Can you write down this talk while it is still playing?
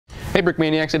Hey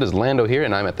Brickmaniacs, it is Lando here,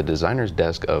 and I'm at the designer's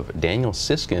desk of Daniel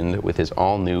Siskind with his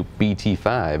all-new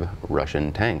BT-5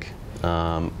 Russian tank.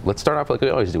 Let's start off like we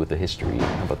always do with the history.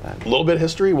 How about that? A little bit of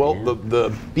history. Well,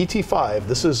 the BT-5,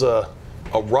 this is a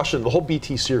Russian, the whole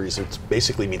BT series, it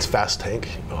basically means fast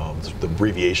tank, the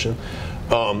abbreviation.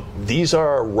 These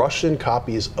are Russian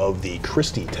copies of the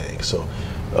Christie tank. So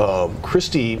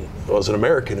Christie was an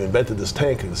American who invented this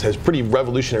tank, and it has pretty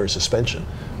revolutionary suspension.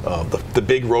 The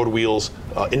big road wheels,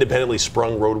 independently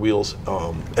sprung road wheels,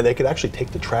 and they could actually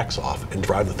take the tracks off and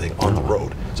drive the thing on the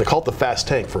road. So they call it the fast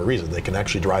tank for a reason. They can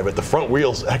actually drive it. The front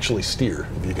wheels actually steer,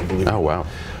 if you can believe it. Oh, wow.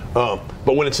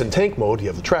 But when it's in tank mode, you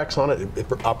have the tracks on it.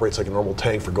 It operates like a normal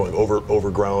tank for going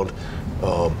over ground.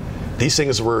 These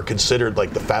things were considered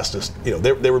like the fastest, you know,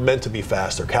 they were meant to be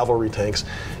fast. They're cavalry tanks.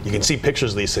 You can see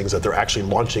pictures of these things that they're actually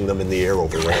launching them in the air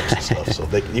over ramps and stuff.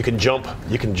 So you can jump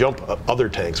other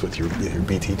tanks with your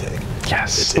BT tank.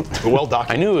 Yes. It's well documented.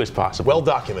 I knew it was possible. Well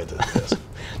documented, yes.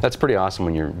 That's pretty awesome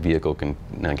when your vehicle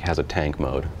has a tank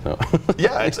mode. So.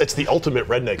 Yeah, it's the ultimate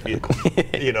redneck vehicle.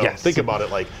 You know, Yes. Think about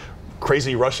it like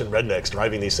crazy Russian rednecks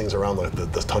driving these things around the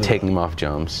tundra. Taking them off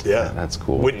jumps. Yeah, that's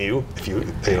cool. Wouldn't you?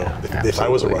 If I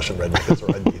was a Russian redneck, that's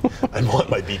where I'd want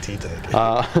my BT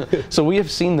tank. So we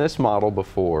have seen this model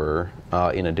before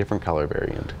in a different color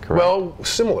variant, correct? Well,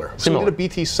 similar. So we did a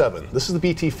BT-7. This is the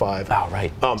BT-5. Oh,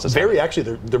 right.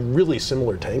 Actually, they're really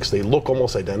similar tanks. They look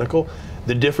almost identical.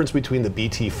 The difference between the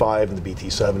BT-5 and the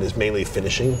BT-7 is mainly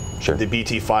finishing. Sure. The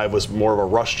BT-5 was more of a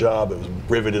rush job. It was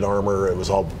riveted armor. It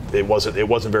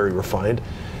wasn't very refined.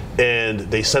 And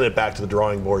they sent it back to the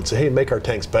drawing board and said, hey, make our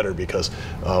tanks better, because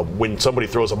when somebody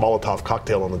throws a Molotov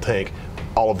cocktail on the tank,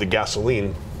 all of the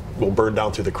gasoline will burn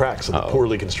down through the cracks of the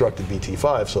poorly constructed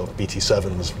BT-5, so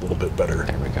BT-7 is a little bit better.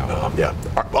 There we go. Yeah,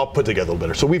 I'll put together a little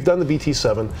better. So we've done the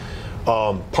BT-7,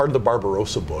 part of the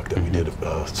Barbarossa book that we did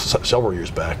several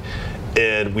years back,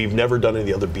 and we've never done any of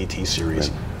the other BT series.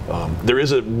 Right. There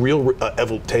is a real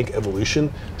tank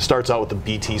evolution. Starts out with the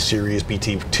BT series,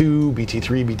 BT-2,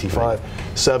 BT-3, BT-5, right.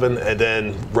 7, and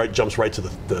then jumps right to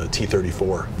the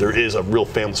T-34. There is a real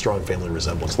strong family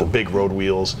resemblance. Cool. The big road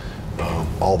wheels,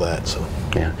 all that. So.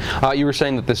 Yeah. You were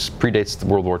saying that this predates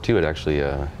World War II. It actually.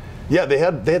 Yeah, they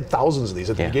had thousands of these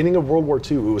at the beginning of World War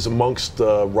II. It was amongst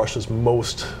Russia's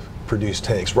most produced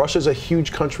tanks. Russia's a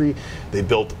huge country. They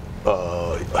built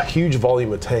a huge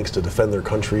volume of tanks to defend their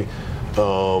country.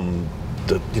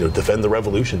 Defend the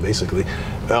revolution, basically.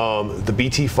 The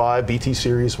BT-5, BT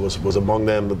series was among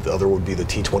them. The other would be the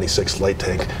T-26 light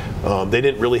tank. They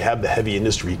didn't really have the heavy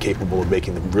industry capable of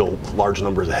making the real large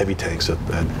numbers of heavy tanks at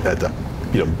the,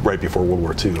 right before World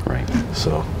War II. Right.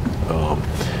 So.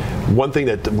 One thing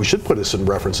that we should put this in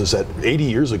reference is that 80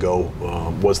 years ago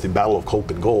was the Battle of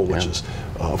Kholk and Gol, which is,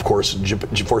 of course,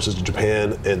 forces of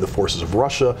Japan and the forces of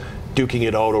Russia duking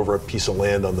it out over a piece of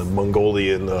land on the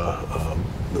Mongolian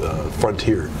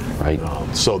frontier. Right.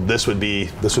 So this would be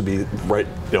right,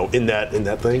 in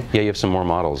that thing. Yeah, you have some more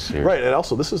models here. Right, and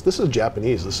also this is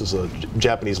Japanese. This is a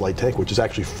Japanese light tank, which is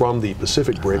actually from the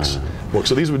Pacific Bricks book.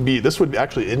 So this would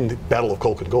actually in Battle of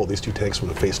Kholk and Gol, these two tanks would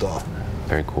have faced off.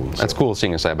 Very cool. That's cool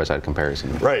seeing a side-by-side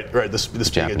comparison. Right. This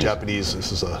being a Japanese,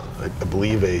 this is I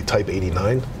believe a Type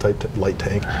 89 type light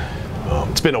tank.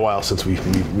 It's been a while since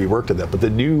we worked on that, but the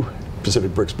new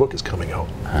Pacific Bricks book is coming out.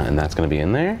 And that's going to be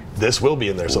in there? This will be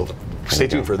in there, so stay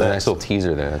tuned for that. A nice little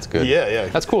teaser there. That's good. Yeah.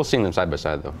 That's cool seeing them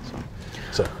side-by-side, though.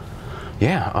 So.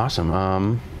 Yeah,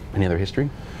 awesome. Any other history?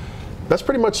 That's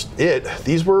pretty much it.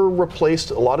 These were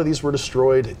replaced. A lot of these were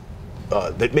destroyed.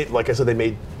 Like I said, they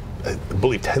made, I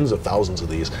believe, tens of thousands of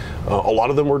these. A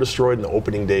lot of them were destroyed in the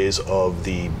opening days of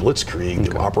the Blitzkrieg,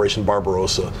 the Operation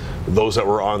Barbarossa. Those that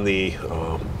were on the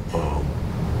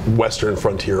western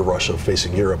frontier of Russia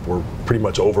facing Europe were pretty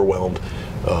much overwhelmed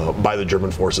by the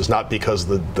German forces, not because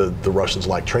the Russians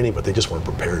lacked training, but they just weren't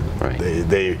prepared. Right.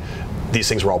 These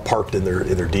things were all parked in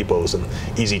their depots and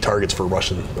easy targets for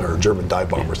Russian or German dive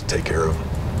bombers to take care of.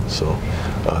 So,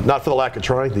 not for the lack of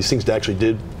trying. These things actually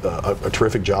did a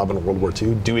terrific job in World War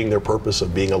II, doing their purpose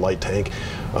of being a light tank.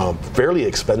 Fairly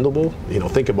expendable.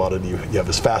 Think about it. You have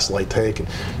this fast light tank, and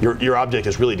your object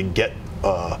is really to get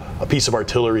a piece of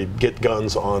artillery, get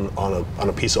guns on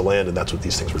a piece of land, and that's what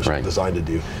these things were designed to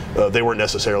do. They weren't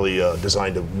necessarily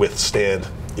designed to withstand,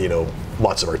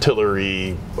 lots of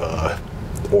artillery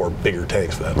or bigger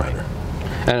tanks for that matter.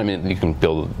 And I mean, you can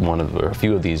build a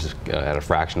few of these at a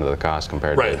fraction of the cost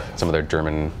compared to some of their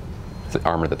German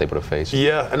armor that they would have faced.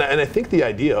 Yeah, and I think the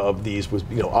idea of these was,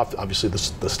 obviously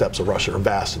the steppes of Russia are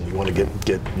vast, and you want to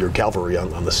get your cavalry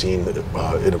on the scene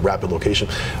in a rapid location.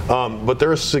 But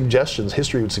there are suggestions.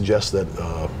 History would suggest that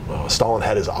Stalin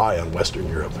had his eye on Western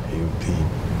Europe.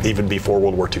 He even before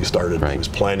World War II started. Right. He was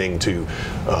planning to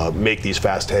make these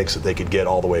fast tanks that they could get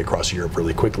all the way across Europe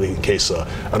really quickly in case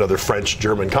another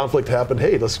French-German conflict happened.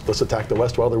 Hey, let's attack the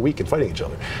West while they're weak and fighting each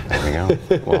other. There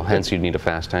we go. Well, hence you'd need a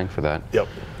fast tank for that. Yep.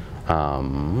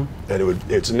 And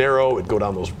it's narrow. It'd go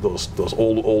down those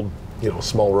old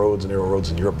small roads, narrow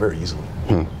roads in Europe very easily.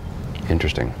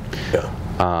 Interesting. Yeah.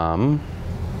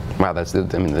 Wow,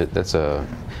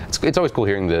 it's always cool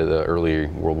hearing the early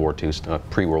World War II,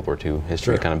 pre-World War II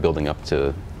history, kind of building up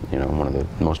to one of the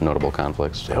most notable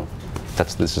conflicts. So Yep.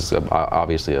 This is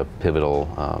obviously a pivotal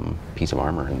piece of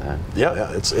armor in that.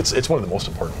 Yeah, it's one of the most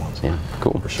important ones. Yeah,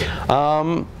 cool. For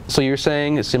sure. So you're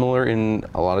saying it's similar in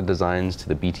a lot of designs to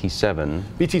the BT-7.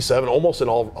 BT-7, almost in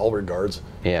all regards.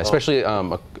 Yeah, especially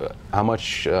how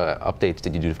much updates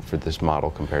did you do for this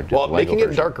model compared to the Lego making it in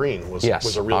version? dark green was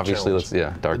a real obviously,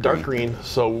 challenge. dark green.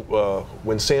 So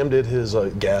when Sam did his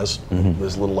Gaz,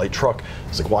 his little light truck,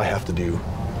 it's like, well, I have to,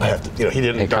 he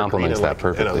didn't. It dark green complements that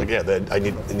perfectly. And I was like, yeah,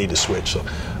 I need to switch.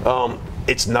 So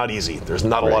it's not easy. There's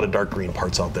not a lot of dark green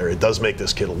parts out there. It does make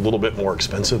this kit a little bit more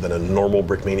expensive than a normal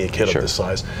Brickmania kit of this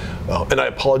size. And I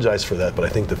apologize for that, but I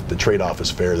think the trade-off is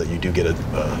fair that you do get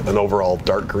an overall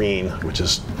dark green, which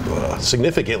is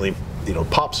significantly,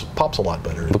 pops a lot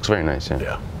better. Looks very nice, yeah.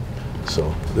 Yeah.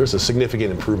 So there's a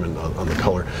significant improvement on the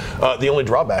color. The only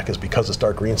drawback is because it's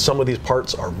dark green, some of these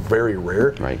parts are very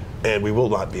rare, and we will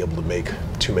not be able to make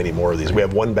too many more of these. We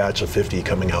have one batch of 50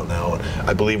 coming out now, and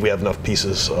I believe we have enough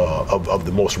pieces of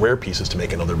the most rare pieces to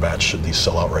make another batch should these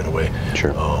sell out right away.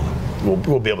 Sure.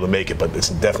 We'll be able to make it, but it's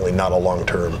definitely not a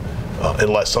long-term,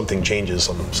 unless something changes,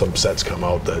 some sets come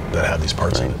out that have these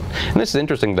parts in it. And this is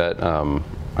interesting that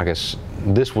I guess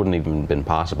this wouldn't even been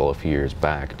possible a few years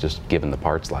back, just given the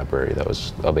parts library that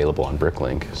was available on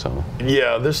Bricklink. So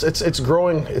yeah, it's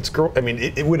growing. I mean,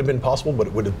 it would have been possible,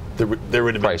 but there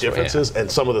would have been differences, and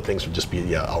some of the things would just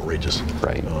be outrageous.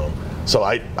 Right. So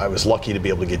I was lucky to be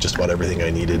able to get just about everything I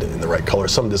needed in the right color.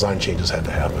 Some design changes had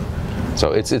to happen.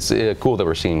 So it's cool that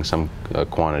we're seeing some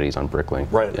quantities on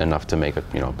Bricklink, enough to make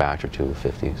a batch or two of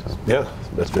 50. So yeah,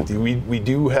 that's 50. We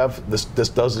do have this. This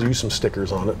does use some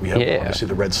stickers on it. We have obviously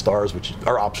the red stars, which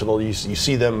are optional. You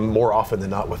see them more often than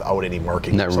not without any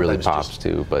marking. And that really pops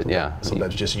too. But yeah,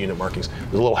 sometimes just unit markings.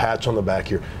 There's a little hatch on the back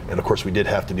here, and of course we did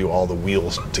have to do all the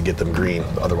wheels to get them green.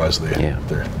 Otherwise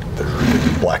they're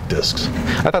black discs.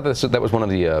 I thought that was one of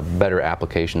the better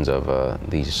applications of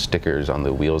these stickers on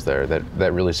the wheels there.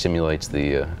 That really simulates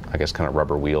the I guess kind of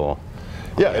rubber wheel.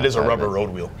 Yeah, it is a rubber road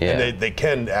wheel. Yeah. And they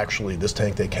can actually, this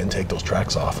tank, they can take those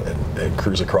tracks off and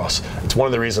cruise across. It's one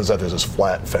of the reasons that there's this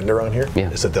flat fender on here,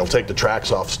 is that they'll take the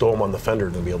tracks off, stow them on the fender,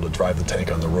 and they'll be able to drive the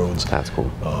tank on the roads. That's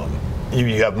cool.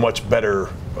 You have much better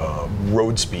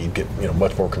road speed, get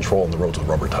much more control on the roads with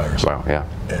rubber tires. Wow, yeah.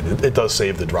 And it does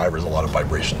save the drivers a lot of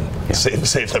vibration,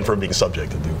 save them from being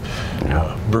subjected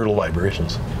to brutal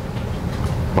vibrations.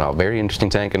 Wow, very interesting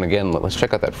tank. And again, let's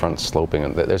check out that front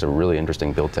sloping. There's a really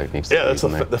interesting build technique. Yeah, that's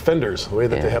the fenders, the way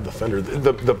that they have the fender.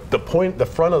 The point, the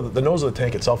front of the nose of the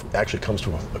tank itself actually comes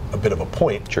to a bit of a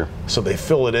point. Sure. So they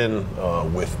fill it in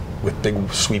with big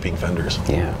sweeping fenders.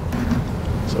 Yeah.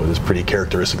 So it is pretty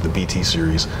characteristic of the BT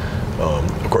series.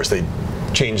 Of course, they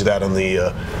changed that on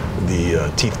the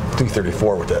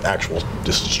T234 with the actual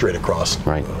just straight across.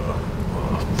 Right.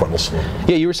 Frontal slope.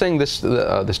 Yeah, you were saying this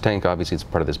tank obviously it's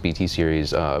part of this BT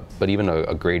series, but even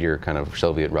a greater kind of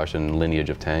Soviet-Russian lineage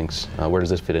of tanks. Where does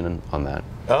this fit in on that?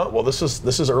 Well, this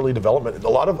is early development. A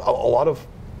lot of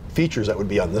features that would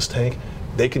be on this tank,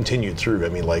 they continued through. I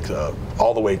mean, like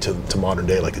all the way to modern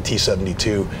day, like the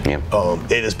T-72. Yeah.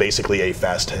 It is basically a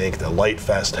fast tank, a light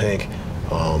fast tank.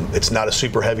 It's not a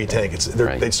super heavy tank.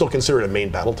 They still consider it a main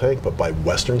battle tank, but by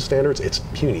Western standards, it's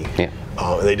puny. Yeah.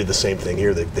 And they did the same thing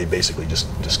here. They basically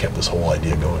just kept this whole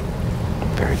idea going.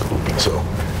 Very cool.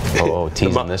 So,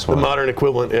 teasing this one. The modern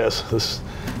equivalent, yes.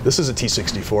 This is a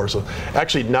T-64. So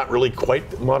actually, not really quite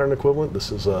the modern equivalent.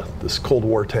 This is this Cold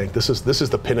War tank. This is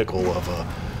the pinnacle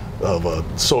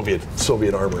of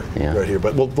Soviet armor right here.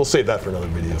 But we'll save that for another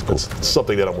video. Cool. It's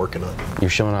something that I'm working on. You're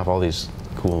showing off all these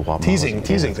cool teasing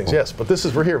things, cool. Yes. But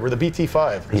we're the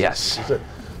BT-5. Yes.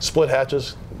 Split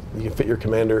hatches. You can fit your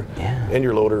commander and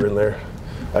your loader in there.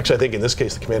 Actually, I think in this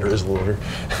case the commander is the loader.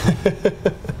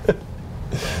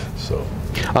 So.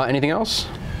 Anything else?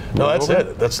 No, that's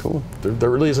it. That's cool. There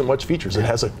really isn't much features. It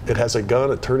has a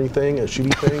gun, a turny thing, a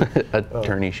shooty thing. a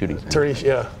turny shooty thing. Turny,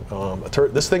 yeah.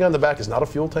 This thing on the back is not a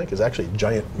fuel tank. It's actually a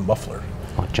giant muffler.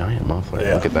 Oh, a giant muffler.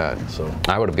 Yeah. Look at that. So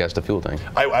I would have guessed a fuel tank.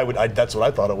 That's what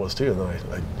I thought it was too. And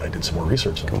then I did some more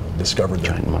research and discovered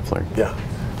that. Giant muffler. Yeah.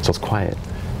 So it's quiet.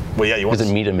 Well, yeah, you want Does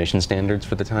it meet emission standards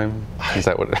for the time? Is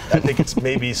that what? I think it's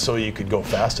maybe so you could go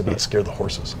fast and not scare the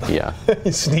horses. Yeah.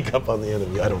 You sneak up on the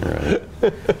enemy. I don't know.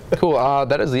 Right. Cool.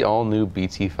 That is the all-new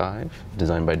BT-5,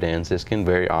 designed by Dan Siskin.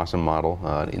 Very awesome model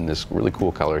in this really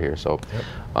cool color here. So,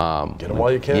 get them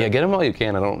while you can. Yeah, get them while you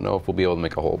can. I don't know if we'll be able to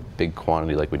make a whole big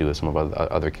quantity like we do with some of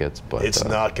other kits, but it's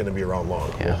not going to be around long.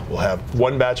 Yeah. We'll have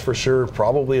one batch for sure,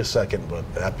 probably a second,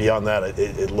 but beyond that,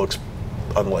 it looks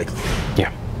unlikely.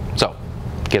 Yeah. So,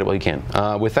 get it while you can.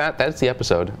 With that, that's the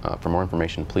episode. For more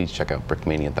information, please check out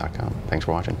brickmania.com. Thanks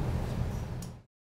for watching.